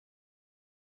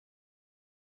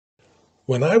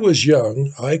When I was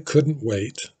young, I couldn't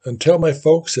wait until my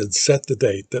folks had set the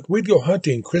date that we'd go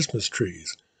hunting Christmas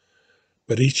trees,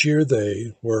 but each year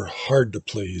they were hard to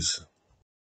please.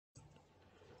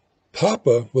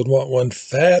 Papa would want one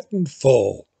fat and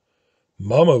full.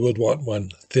 Mama would want one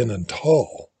thin and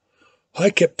tall. I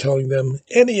kept telling them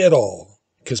any at all,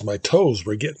 'cause my toes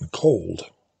were getting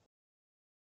cold.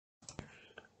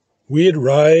 We'd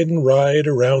ride and ride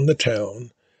around the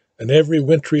town, and every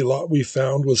wintry lot we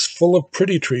found was full of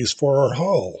pretty trees for our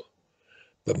haul.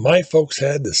 But my folks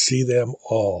had to see them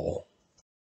all.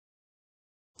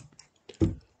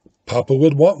 Papa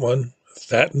would want one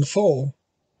fat and full.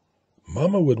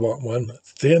 Mama would want one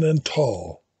thin and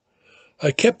tall. I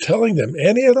kept telling them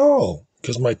any at all,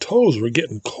 'cause my toes were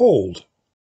getting cold.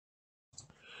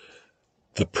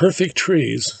 The perfect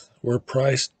trees were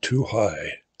priced too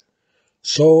high,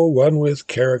 so one with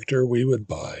character we would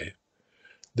buy.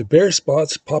 The bare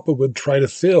spots Papa would try to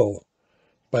fill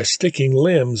by sticking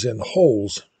limbs in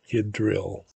holes he'd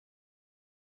drill.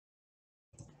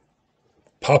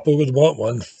 Papa would want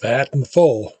one fat and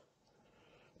full.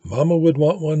 Mama would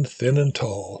want one thin and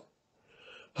tall.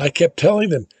 I kept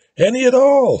telling them any at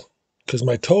all, 'cause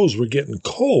my toes were getting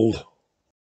cold.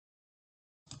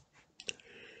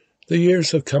 The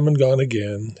years have come and gone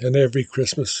again, and every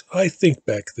Christmas I think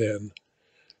back then,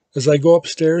 as I go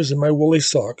upstairs in my woolly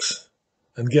socks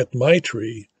and get my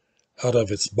tree out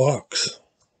of its box.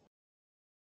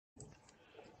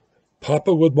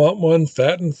 Papa would want one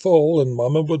fat and full, and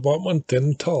Mama would want one thin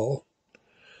and tall.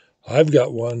 I've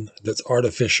got one that's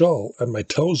artificial, and my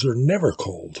toes are never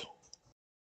cold.